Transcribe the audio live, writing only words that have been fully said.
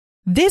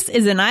This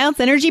is an IELTS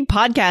Energy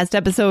Podcast,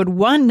 episode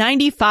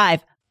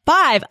 195.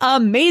 5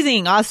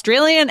 amazing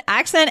Australian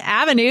accent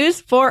avenues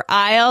for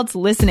IELTS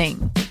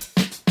listening.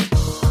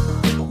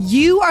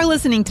 You are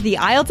listening to the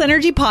IELTS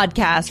Energy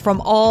Podcast from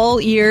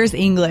All Ears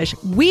English.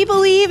 We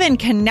believe in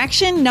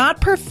connection, not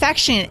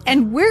perfection,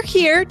 and we're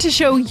here to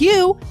show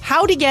you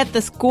how to get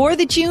the score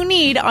that you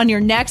need on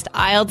your next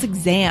IELTS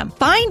exam.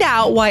 Find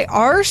out why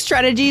our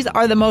strategies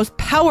are the most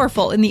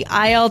powerful in the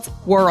IELTS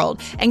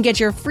world and get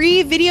your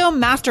free video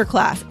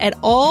masterclass at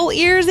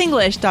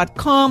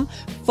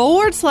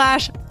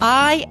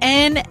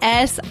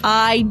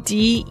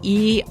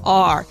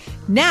allearsenglish.com/INSIDER.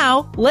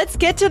 Now, let's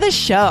get to the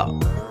show.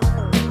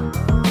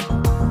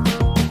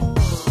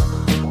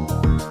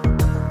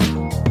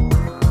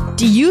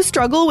 Do you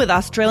struggle with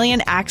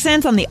Australian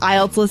accents on the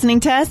IELTS listening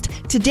test?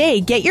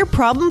 Today, get your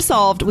problem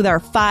solved with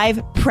our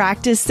 5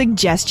 practice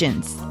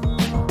suggestions.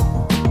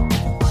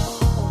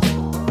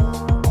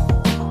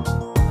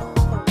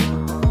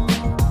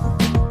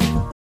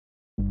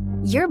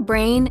 Your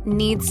brain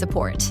needs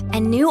support,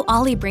 and new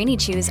Ollie Brainy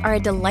Chews are a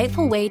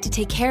delightful way to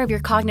take care of your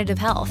cognitive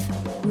health.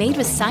 Made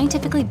with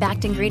scientifically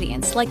backed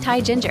ingredients like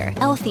Thai ginger,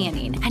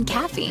 L-theanine, and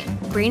caffeine,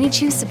 Brainy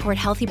Chews support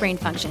healthy brain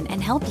function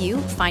and help you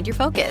find your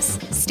focus,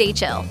 stay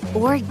chill,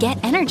 or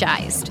get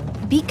energized.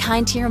 Be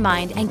kind to your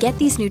mind and get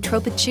these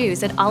nootropic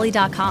chews at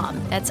ollie.com.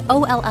 That's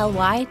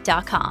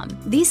OLLY.com.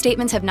 These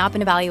statements have not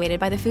been evaluated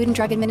by the Food and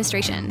Drug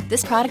Administration.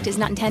 This product is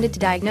not intended to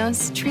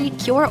diagnose, treat,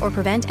 cure, or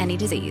prevent any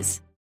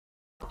disease.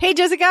 Hey,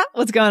 Jessica,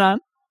 what's going on?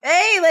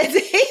 Hey,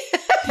 Lindsay.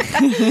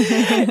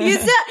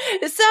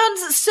 It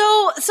sounds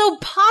so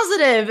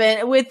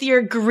positive with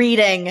your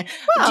greeting.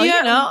 Well, do you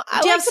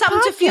have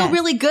something to feel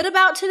really good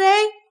about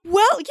today?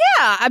 Well,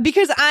 yeah,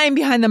 because I'm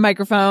behind the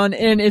microphone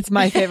and it's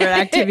my favorite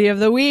activity of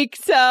the week.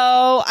 So,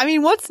 I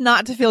mean, what's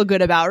not to feel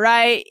good about,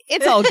 right?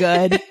 It's all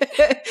good.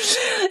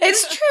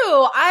 It's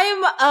true.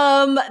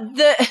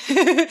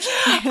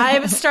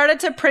 I've started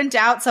to print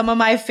out some of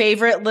my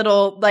favorite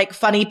little like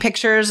funny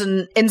ppictures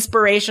and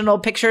inspirational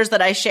pictures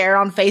that I share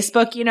on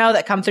Facebook,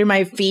 that come through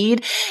my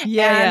feed.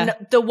 And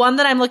the one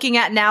that I'm looking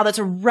at now that's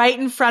right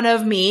in front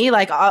of me,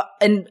 like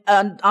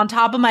on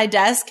top of my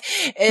desk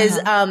is,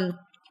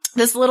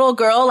 this little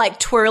girl like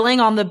twirling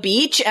on the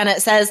beach, and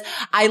it says,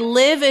 "I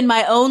live in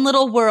my own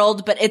little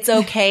world, but it's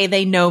okay.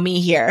 They know me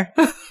here."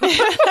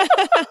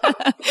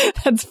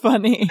 That's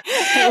funny.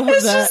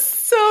 It's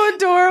just so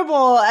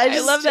adorable. I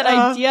love that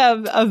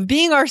idea of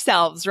being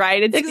ourselves,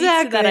 right? It's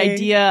exactly that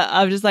idea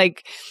of just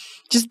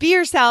be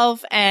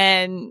yourself,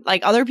 and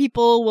like other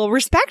people will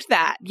respect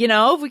that.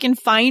 If we can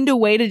find a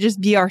way to just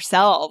be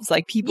ourselves,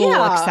 like people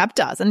will accept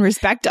us and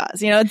respect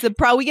us. It's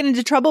we get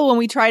into trouble when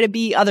we try to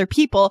be other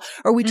people,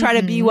 or we try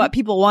to be what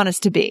people want us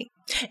to be.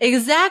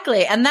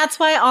 Exactly. And that's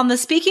why on the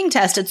speaking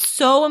test, it's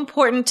so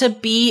important to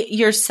be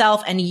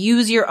yourself and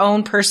use your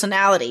own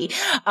personality.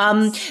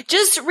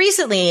 Just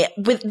recently,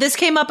 this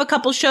came up a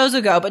couple shows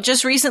ago, but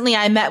just recently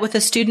I met with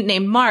a student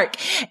named Mark,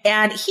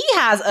 and he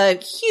has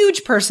a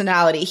huge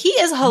personality. He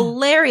is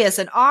hilarious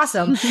and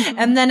awesome.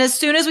 And then as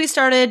soon as we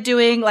started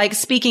doing like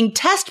speaking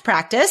test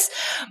practice,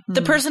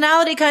 the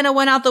personality kind of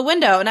went out the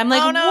window. And I'm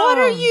like, oh, no. What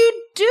are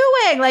you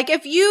doing? Like,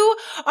 if you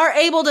are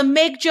able to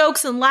make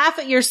jokes and laugh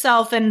at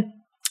yourself and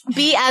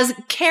be as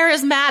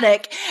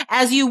charismatic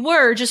as you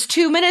were just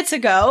 2 minutes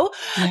ago,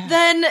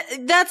 then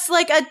that's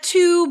like a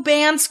 2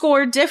 band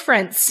score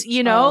difference,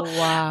 Oh,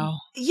 wow.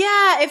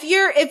 Yeah,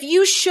 if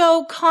you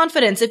show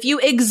confidence, if you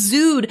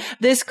exude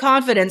this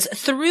confidence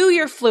through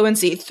your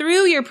fluency,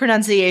 through your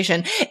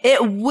pronunciation,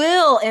 it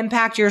will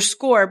impact your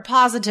score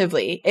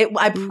positively.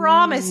 I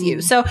promise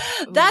you. So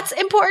that's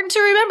important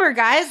to remember,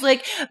 guys.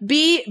 Like,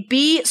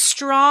 be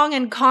strong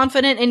and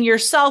confident in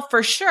yourself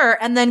for sure,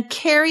 and then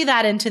carry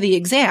that into the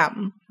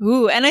exam.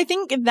 Ooh, and I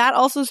think that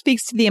also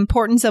speaks to the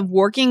importance of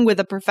working with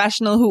a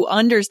professional who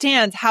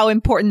understands how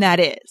important that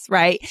is,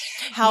 right?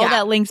 How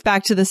that links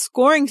back to the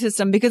scoring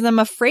system, because I'm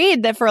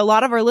afraid that for a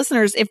lot of our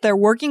listeners, if they're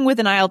working with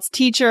an IELTS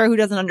teacher who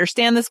doesn't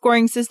understand the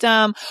scoring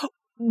system,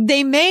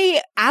 they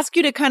may ask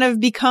you to kind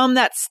of become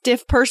that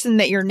stiff person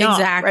that you're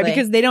not, right?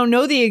 Because they don't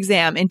know the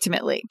exam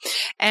intimately.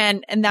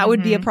 And that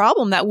would be a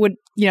problem. That would,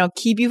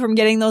 keep you from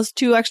getting those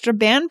 2 extra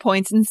band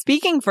points in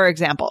speaking, for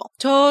example.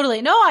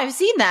 Totally. No, I've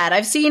seen that.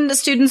 I've seen the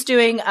students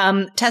doing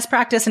test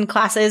practice in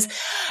classes,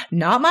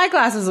 not my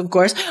classes, of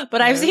course,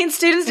 but I've seen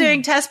students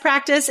doing test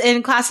practice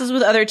in classes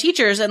with other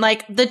teachers. And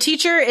like the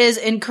teacher is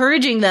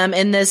encouraging them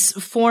in this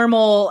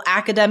formal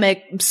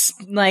academic,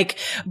 like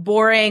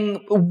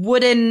boring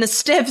wooden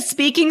stiff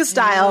speaking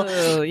style.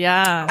 Ooh,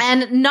 yeah.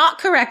 And not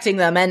correcting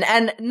them.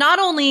 And not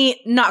only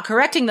not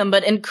correcting them,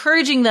 but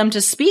encouraging them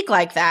to speak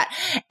like that.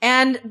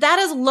 And that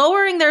is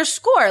lowering their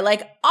score,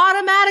 like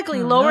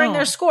automatically lowering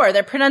their score.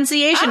 Their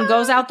pronunciation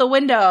goes out the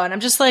window. And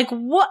I'm just like,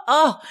 what?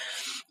 Oh,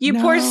 You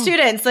poor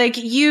students, like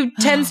you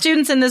 10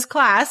 students in this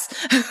class,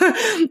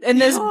 in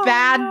this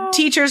bad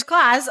teacher's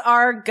class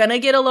are gonna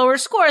get a lower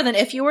score than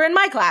if you were in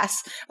my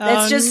class.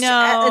 It's just,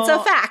 it's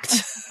a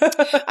fact.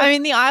 I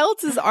mean, the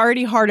IELTS is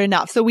already hard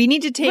enough. So we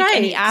need to take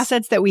any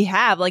assets that we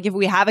have. Like if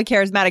we have a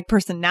charismatic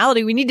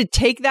personality, we need to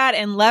take that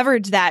and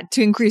leverage that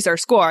to increase our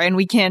score. And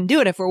we can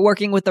do it if we're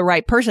working with the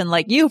right person,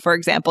 like you, for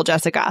example,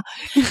 Jessica.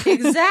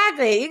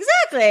 Exactly.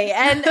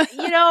 And,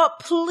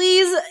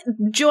 please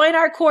join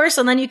our course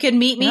and then you can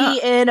meet me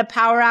in a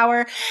power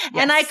hour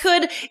and I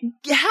could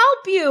help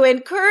you,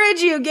 encourage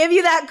you, give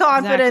you that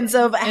confidence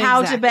of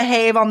how to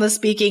behave on the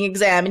speaking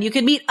exam. And you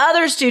can meet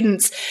other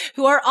students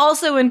who are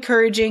also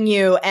encouraging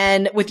you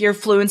and with your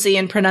fluency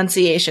and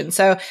pronunciation.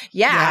 So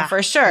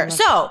for sure.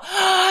 So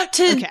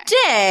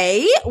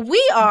today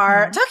we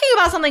are talking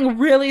about something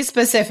really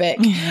specific.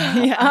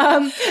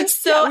 And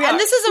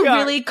this is a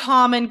really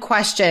common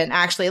question,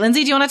 actually.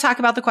 Lindsay, do you want to talk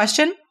about the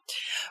question?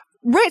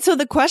 Right. So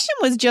the question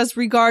was just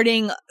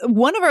regarding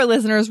one of our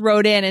listeners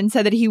wrote in and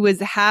said that he was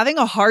having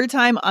a hard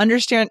time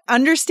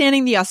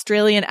understanding the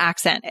Australian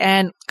accent.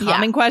 And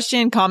common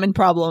question, common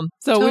problem.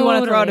 So we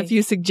want to throw out a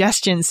few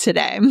suggestions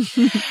today.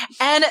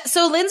 And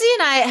so Lindsay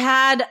and I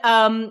had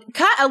a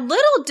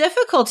little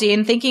difficulty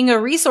in thinking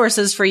of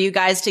resources for you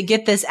guys to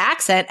get this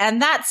accent.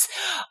 And that's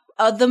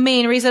the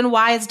main reason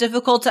why it's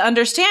difficult to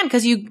understand,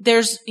 because you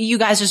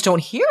guys just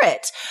don't hear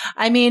it.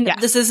 I mean,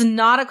 this is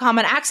not a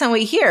common accent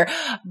we hear.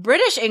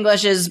 British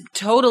English is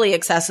totally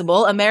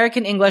accessible.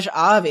 American English,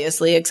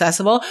 obviously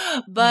accessible,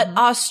 but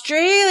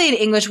Australian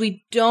English,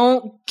 we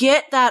don't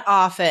get that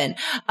often.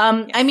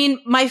 I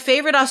mean, my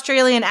favorite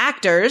Australian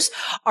actors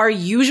are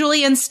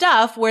usually in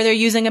stuff where they're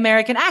using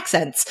American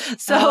accents.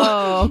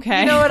 So,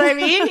 you know what I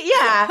mean?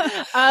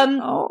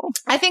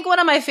 I think one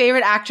of my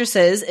favorite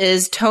actresses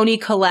is Toni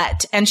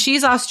Collette, and she's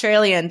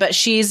Australian, but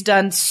she's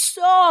done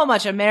so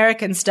much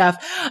American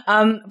stuff.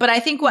 But I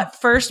think what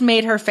first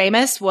made her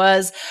famous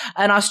was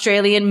an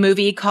Australian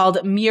movie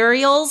called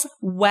Muriel's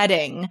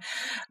Wedding.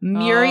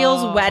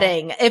 Muriel's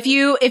Wedding. If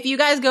you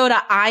guys go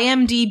to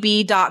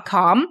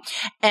imdb.com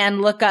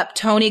and look up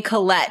Toni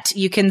Collette,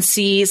 you can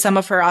see some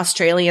of her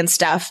Australian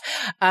stuff.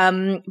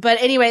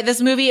 But anyway,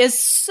 this movie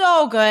is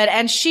so good,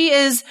 and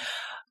she's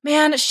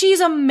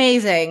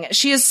amazing.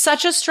 She is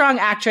such a strong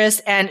actress,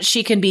 and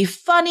she can be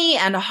funny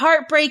and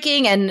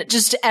heartbreaking and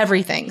just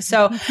everything.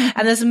 So,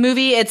 and this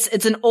movie,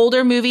 it's an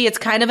older movie. It's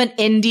kind of an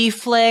indie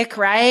flick,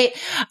 right?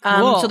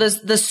 So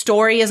the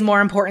story is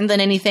more important than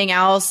anything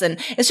else. And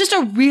it's just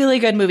a really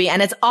good movie,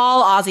 and it's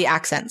all Aussie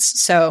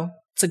accents. So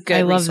it's a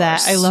good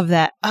resource. I love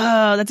that.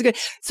 Oh, that's good.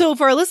 So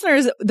for our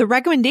listeners, the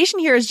recommendation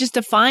here is just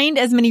to find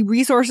as many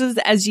resources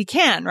as you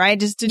can, right?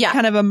 Just to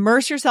kind of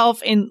immerse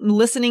yourself in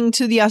listening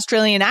to the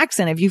Australian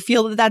accent if you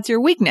feel that that's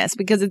your weakness,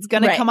 because it's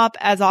going to come up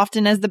as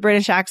often as the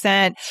British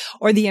accent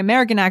or the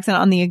American accent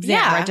on the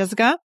exam, right,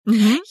 Jessica?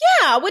 Mm-hmm.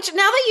 Yeah, which now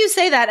that you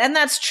say that, and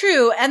that's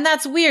true, and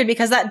that's weird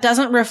because that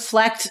doesn't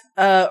reflect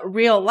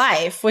real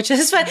life, which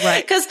is fun.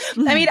 Because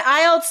I mean,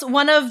 IELTS,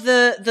 one of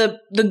the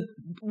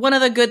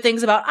good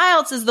things about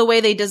IELTS is the way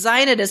they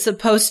design it is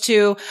supposed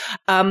to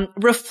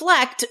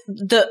reflect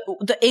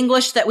the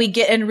English that we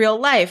get in real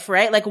life,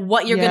 right? Like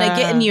what you're going to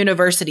get in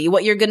university,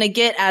 what you're going to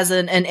get as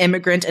an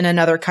immigrant in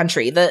another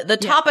country, the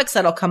topics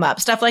that'll come up,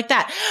 stuff like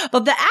that.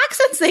 But the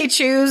accents they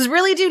choose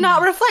really do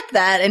not reflect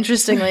that,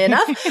 interestingly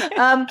enough.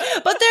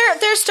 But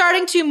they're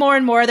starting to more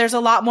and more. There's a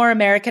lot more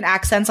American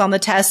accents on the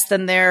test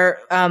than there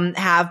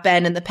have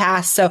been in the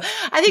past. So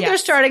I think they're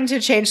starting to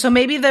change. So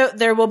maybe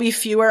there will be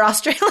fewer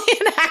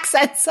Australian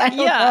accents. I don't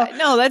know.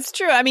 No, that's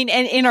true. I mean,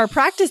 and in our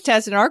practice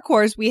test in our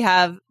course, we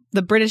have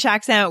the British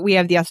accent, we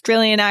have the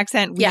Australian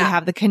accent, we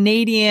have the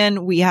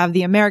Canadian, we have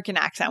the American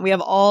accent. We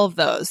have all of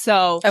those.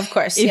 So of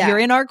course, if you're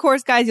in our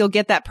course, guys, you'll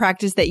get that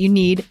practice that you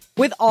need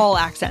with all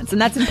accents.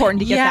 And that's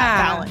important to get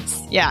that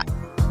balance. Yeah.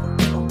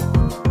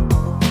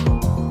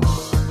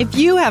 If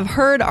you have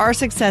heard our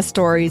success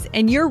stories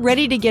and you're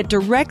ready to get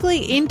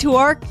directly into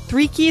our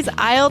 3 Keys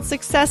IELTS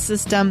success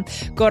system,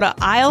 go to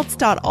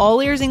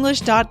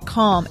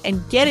IELTS.allearsenglish.com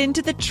and get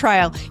into the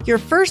trial. Your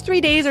first 3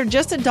 days are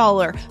just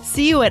 $1.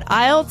 See you at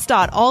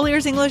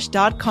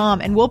IELTS.allearsenglish.com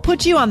and we'll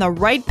put you on the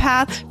right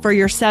path for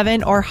your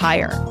 7 or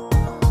higher.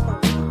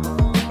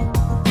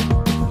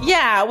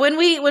 Yeah, when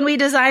we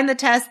designed the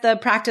test, the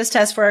practice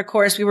test for our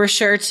course, we were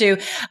sure to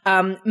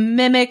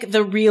mimic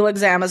the real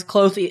exam as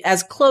closely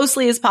as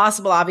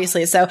possible,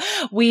 obviously. So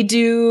we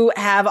do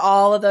have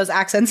all of those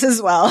accents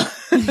as well.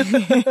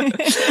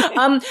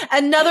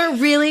 Another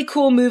really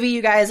cool movie,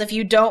 you guys, if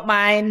you don't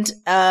mind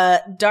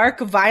dark,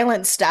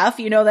 violent stuff,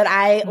 you know that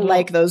I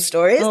like those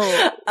stories.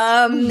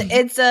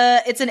 It's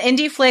an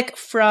indie flick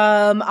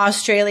from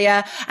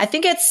Australia. I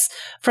think it's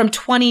from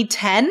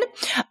 2010.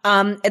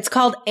 It's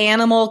called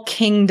Animal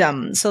Kingdom.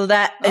 So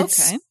that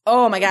it's,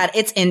 oh my God,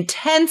 it's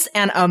intense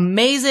and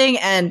amazing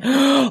and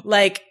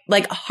like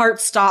heart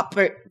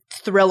stopper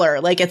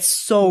thriller. Like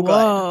it's so good.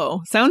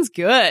 Whoa, sounds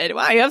good.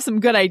 Wow, you have some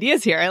good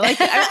ideas here. I like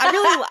it.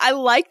 I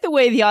like the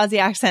way the Aussie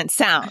accent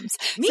sounds.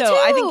 Me so too.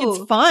 I think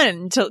it's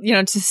fun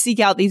to seek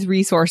out these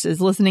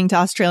resources, listening to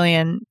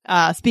Australian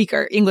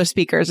English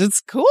speakers.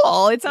 It's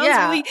cool. It sounds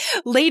really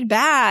laid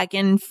back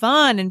and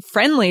fun and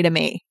friendly to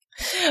me.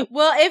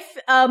 Well, if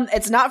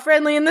it's not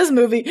friendly in this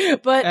movie,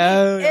 but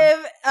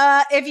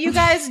if you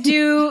guys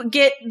do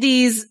get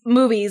these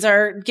movies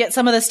or get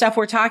some of the stuff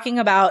we're talking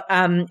about,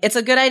 it's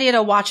a good idea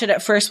to watch it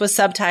at first with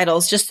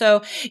subtitles, just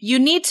so you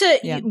need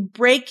to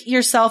break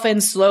yourself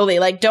in slowly.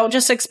 Like, don't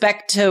just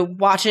expect to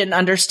watch it and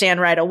understand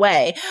right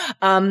away.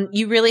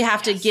 You really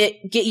have to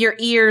get your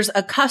ears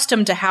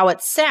accustomed to how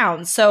it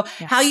sounds. So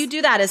how you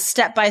do that is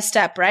step by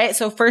step, right?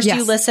 So first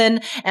you listen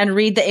and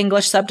read the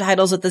English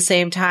subtitles at the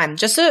same time,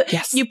 just so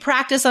you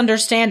practice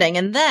understanding,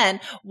 and then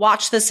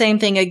watch the same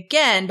thing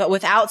again, but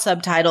without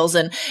subtitles.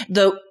 And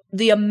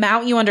the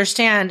amount you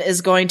understand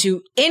is going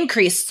to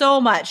increase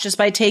so much just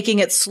by taking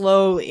it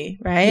slowly,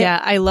 right?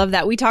 Yeah, I love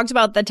that. We talked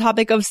about the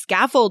topic of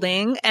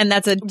scaffolding, and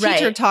that's a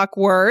teacher talk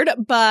word,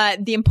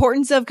 but the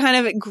importance of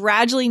kind of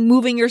gradually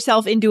moving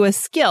yourself into a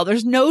skill.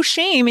 There's no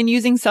shame in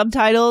using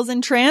subtitles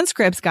and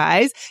transcripts,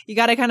 guys. You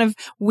got to kind of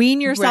wean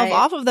yourself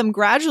off of them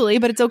gradually,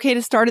 but it's okay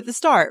to start at the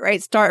start,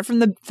 right? Start from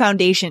the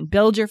foundation.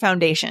 Build your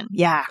foundation.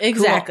 Yeah.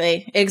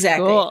 Exactly. Cool.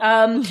 Exactly.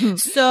 Cool.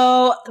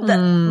 So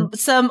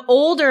some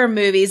older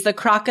movies, the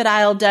Crocodile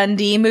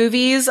Dundee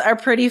movies are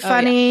pretty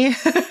funny.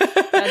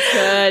 That's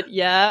good.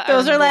 Yeah.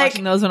 Those are like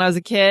watching those when I was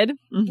a kid.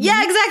 Mm-hmm.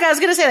 Yeah, exactly. I was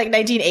going to say like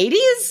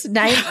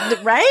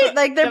 1980s, right?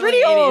 Like they're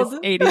pretty 80s,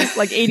 old. 80s,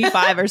 like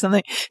 85 or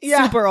something.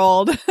 Super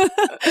old. But they're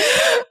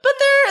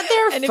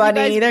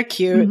funny. They're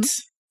cute.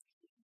 Mm-hmm.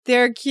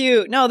 They're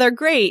cute. No, they're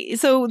great.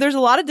 So there's a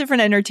lot of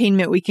different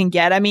entertainment we can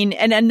get. I mean,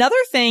 and another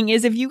thing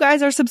is if you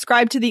guys are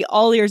subscribed to the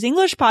All Ears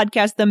English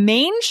podcast, the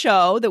main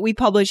show that we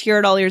publish here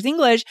at All Ears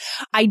English,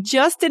 I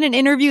just did an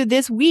interview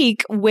this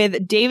week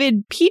with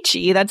David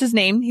Peachy. That's his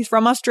name. He's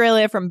from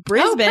Australia, from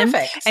Brisbane. Oh,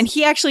 perfect. And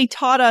he actually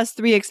taught us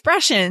 3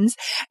 expressions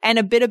and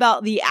a bit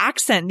about the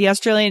accent, the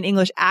Australian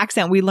English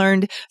accent. We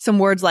learned some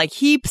words like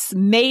heaps,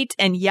 mate,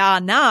 and ya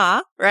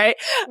nah, right?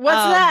 What's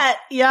that?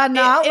 Ya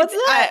nah? What's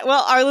that?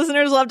 Well, our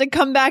listeners will have to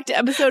come back to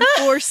episode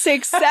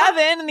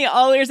 467 in the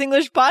All Ears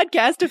English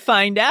podcast to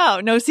find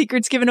out. No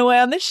secrets given away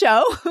on the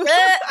show.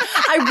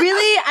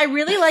 I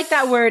really like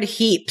that word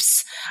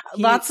heaps.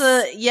 Lots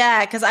of,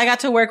 because I got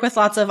to work with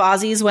lots of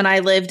Aussies when I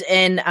lived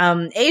in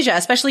Asia,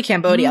 especially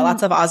Cambodia.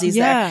 Lots of Aussies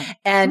there.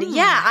 And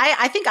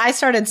I think I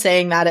started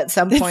saying that at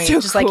some point. So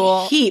just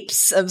cool. like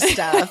heaps of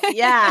stuff.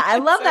 Yeah, I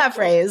love that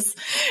phrase.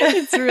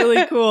 It's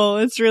really cool.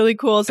 It's really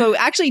cool. So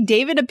actually,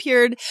 David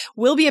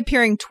will be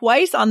appearing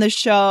twice on the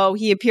show.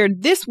 He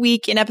appeared this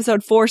week in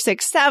episode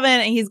 467,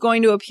 and he's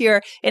going to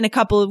appear in a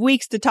couple of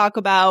weeks to talk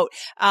about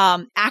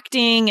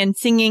acting and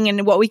singing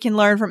and what we can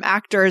learn from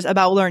actors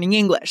about learning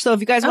English. So if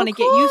you guys want to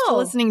get used to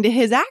listening to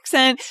his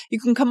accent, you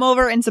can come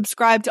over and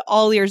subscribe to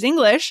All Ears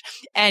English,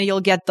 and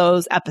you'll get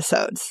those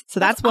episodes.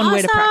 So that's one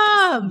way to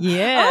practice.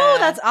 Yeah. Oh,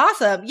 that's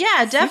awesome.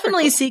 Yeah,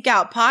 definitely seek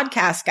out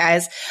podcasts,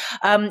 guys.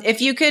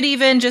 If you could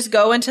even just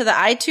go into the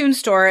iTunes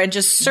store and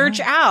just search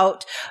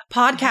out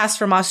podcasts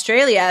from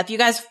Australia. If you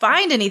guys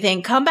find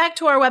anything, come back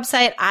to our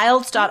website,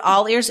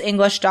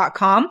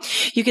 IELTS.allearsenglish.com.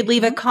 You could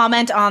leave a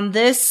comment on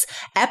this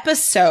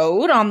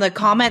episode on the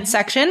comment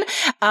section,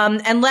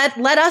 and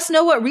let us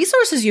know what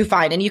resources you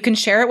find, and you can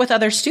share it with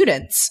other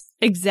students.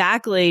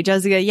 Exactly,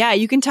 Jessica. Yeah,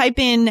 you can type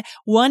in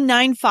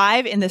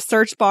 195 in the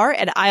search bar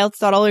at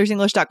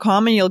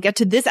IELTS.allearsenglish.com, and you'll get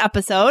to this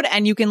episode,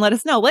 and you can let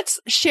us know. Let's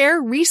share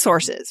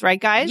resources,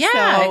 right, guys?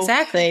 Yeah,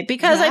 exactly.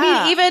 Because I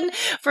mean, even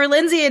for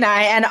Lindsay and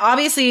I, and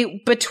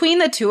obviously between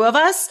the two of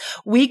us,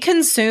 we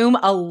consume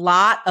a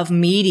lot of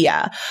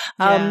media.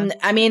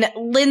 I mean,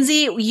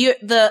 Lindsay,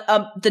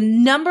 the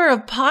number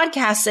of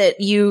podcasts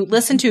that you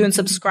listen to and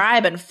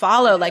subscribe and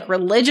follow like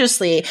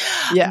religiously,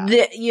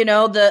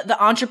 the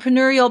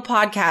entrepreneurial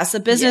podcast, the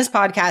business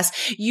podcast,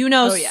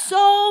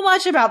 so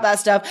much about that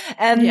stuff.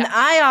 And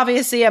I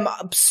obviously am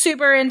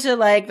super into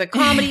like the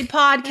comedy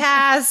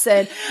podcasts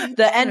and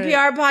the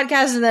NPR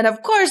podcasts. And then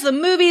of course the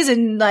movies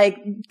and like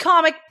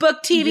comic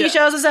book TV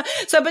shows and stuff.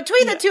 So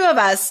between the two of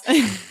us,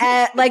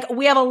 like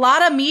we have a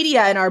lot of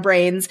media in our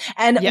brains,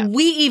 and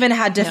we even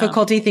had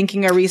difficulty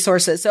thinking of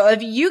resources. So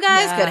if you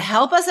guys could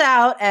help us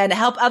out and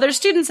help other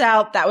students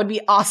out, that would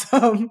be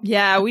awesome.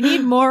 Yeah. We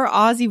need more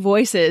Aussie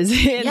voices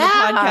in the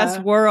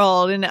podcast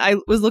world. And I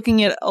was looking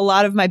at a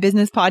lot of my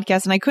business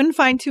podcasts, and I couldn't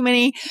find too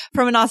many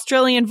from an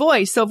Australian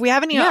voice. So if we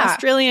have any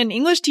Australian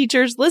English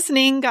teachers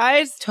listening,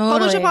 guys,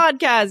 publish a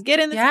podcast,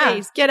 get in the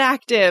space, get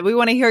active. We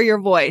want to hear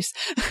your voice.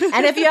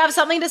 And if you have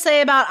something to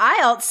say about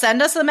IELTS,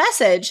 send us a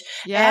message,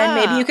 and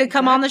maybe you could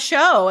come on the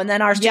show, and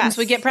then our students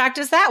would get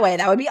practice that way.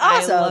 That would be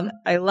awesome.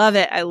 I love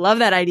it. I love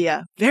that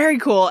idea. Very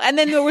cool. And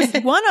then there was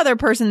one other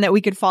person that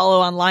we could follow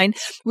online.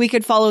 We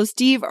could follow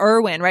Steve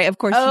Irwin, right? Of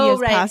course, he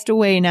has passed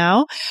away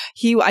now.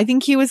 I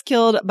think he was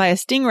killed by a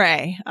stingray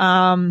stingray.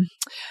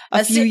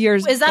 A few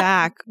years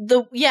back.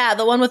 The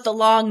one with the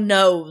long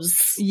nose.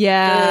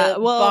 Yeah.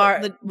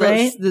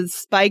 The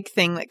spike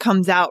thing that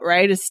comes out,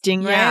 right? A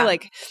stingray. Yeah.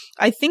 Like,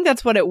 I think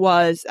that's what it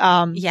was.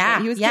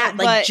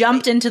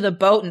 Jumped into the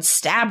boat and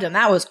stabbed him.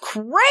 That was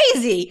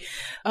crazy.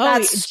 Oh,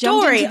 that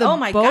story. Oh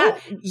my God.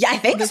 Yeah, I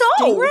think so.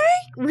 Stingray?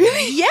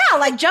 Really? Yeah,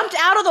 like jumped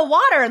out of the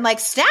water and like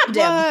stabbed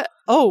him.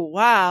 Oh,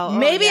 wow.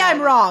 Maybe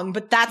I'm wrong,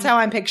 but that's how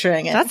I'm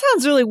picturing it. That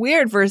sounds really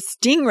weird for a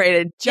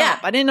stingray to jump. Yeah.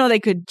 I didn't know they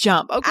could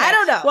jump. Okay. I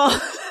don't know. Well,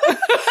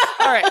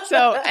 all right.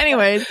 So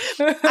anyways,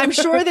 I'm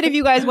sure that if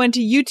you guys went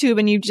to YouTube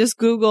and you just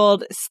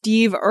Googled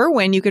Steve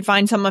Irwin, you could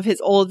find some of his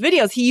old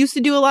videos. He used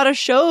to do a lot of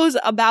shows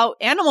about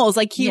animals.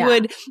 Like he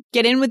would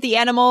get in with the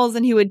animals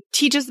and he would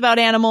teach us about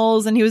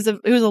animals. And he was a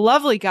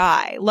lovely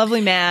guy,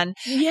 lovely man.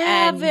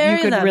 Yeah, and very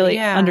you could lovely, really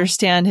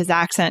understand his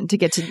accent to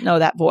get to know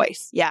that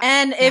voice. Yeah.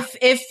 And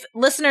if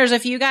listeners,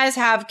 if you guys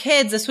have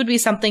kids, this would be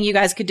something you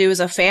guys could do as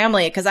a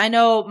family. Cause I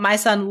know my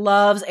son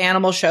loves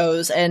animal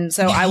shows. And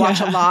so I watch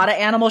a lot of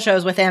animal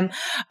shows with him.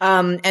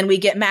 And we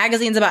get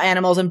magazines about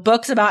animals and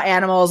books about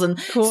animals. And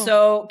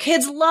so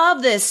kids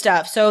love this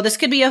stuff. So this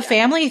could be a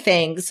family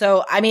thing.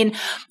 So, I mean,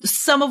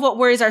 some of what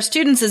worries our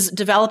students is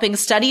developing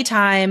study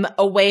time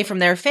away from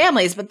their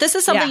families, but this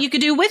is something you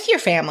could do with your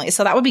family.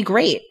 So that would be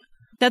great.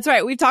 That's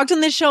right. We've talked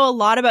on this show a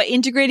lot about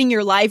integrating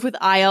your life with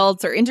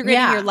IELTS or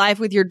integrating your life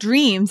with your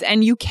dreams,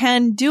 and you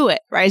can do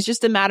it, right? It's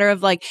just a matter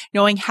of like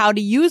knowing how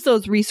to use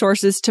those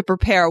resources to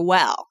prepare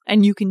well,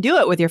 and you can do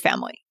it with your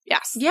family.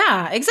 Yes.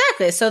 Yeah,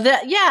 exactly. So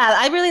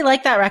I really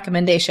like that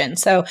recommendation.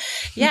 So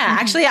yeah,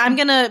 actually I'm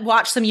going to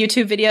watch some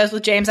YouTube videos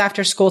with James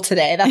after school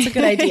today. That's a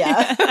good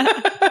idea.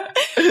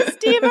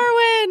 Steve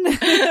Irwin.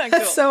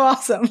 That's so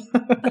awesome.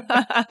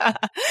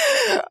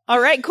 All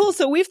right, cool.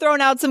 So we've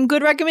thrown out some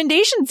good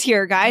recommendations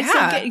here, guys.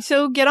 Yeah.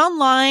 So get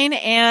online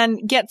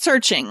and get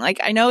searching. Like,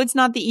 I know it's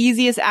not the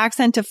easiest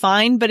accent to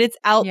find, but it's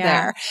out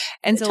there.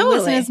 And so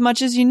listen as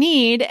much as you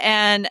need.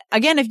 And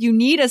again, if you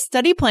need a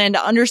study plan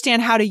to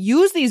understand how to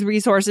use these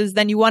resources,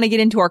 then you want to get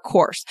into our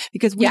course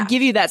because we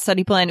give you that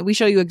study plan. We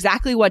show you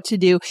exactly what to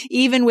do,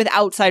 even with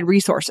outside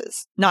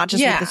resources, not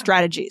just with the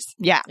strategies.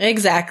 Yeah,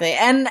 exactly.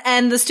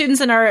 And the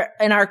students in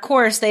our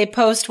course, they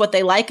post what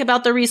they like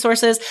about the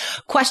resources,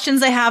 questions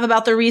they have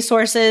about the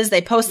resources.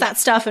 They post that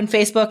stuff on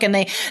Facebook and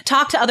they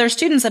talk to other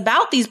students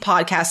about these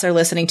podcasts they're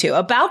listening to,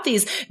 about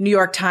these New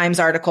York Times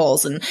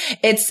articles. And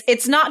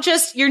it's not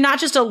just, you're not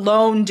just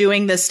alone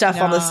doing this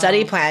stuff on the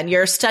study plan.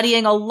 You're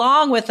studying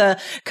along with a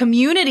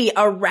community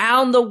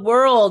around the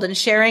world and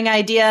sharing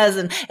ideas.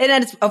 And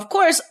it's, of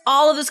course,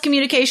 all of this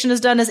communication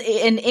is done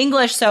in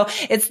English. So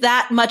it's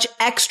that much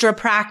extra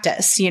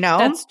practice, you know?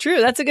 That's true.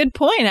 That's a good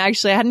point.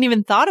 Actually, I hadn't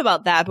even thought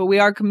about that, but we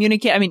are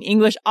communicating. I mean,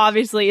 English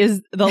obviously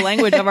is the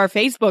language of our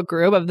Facebook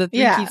group, of the Three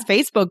Keys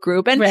Facebook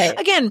group. And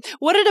again,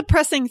 what a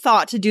depressing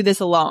thought to do this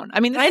alone. I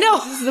mean,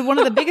 this is one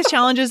of the biggest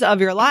challenges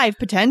of your life,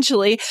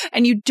 potentially,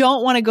 and you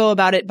don't want to go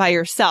about it by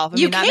yourself. I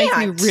mean, that makes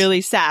me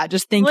really sad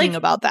just thinking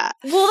about that.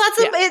 Well,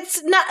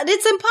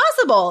 it's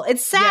impossible.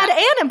 It's sad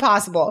and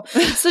impossible.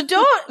 So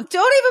don't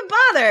even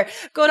bother.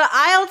 Go to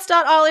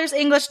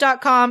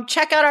IELTS.AllEarsEnglish.com.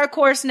 Check out our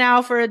course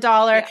now for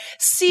 $1.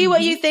 See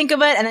what you think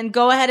of it, and then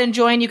go ahead and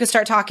join. You can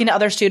start talking to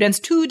other students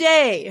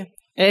today.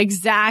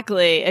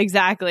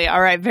 Exactly.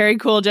 All right. Very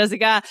cool,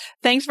 Jessica.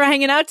 Thanks for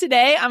hanging out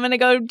today. I'm going to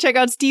go check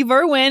out Steve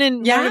Irwin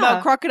and learn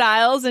about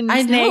crocodiles and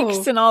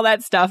snakes and all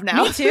that stuff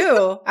now. Me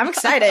too. I'm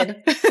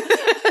excited.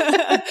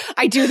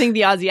 I do think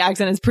the Aussie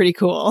accent is pretty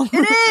cool. It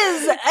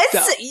is.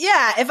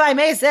 If I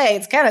may say,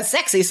 it's kind of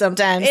sexy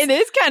sometimes. It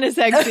is kind of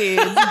sexy.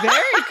 It's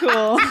very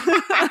cool.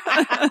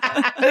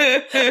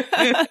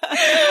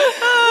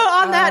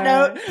 On that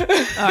note.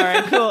 All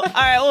right, cool. All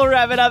right, we'll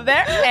wrap it up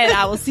there, and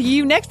I will see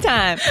you next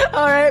time.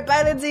 All right,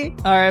 bye, Lindsay.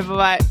 All right,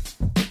 bye-bye.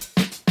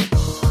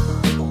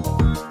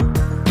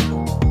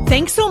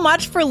 Thanks so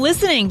much for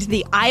listening to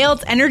the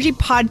IELTS Energy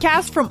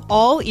Podcast from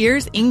All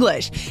Ears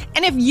English.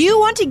 And if you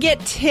want to get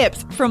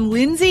tips from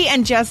Lindsay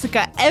and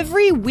Jessica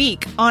every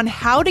week on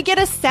how to get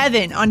a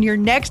 7 on your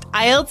next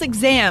IELTS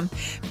exam,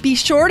 be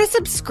sure to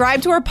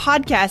subscribe to our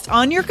podcast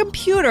on your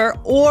computer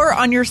or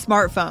on your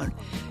smartphone.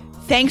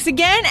 Thanks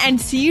again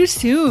and see you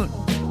soon.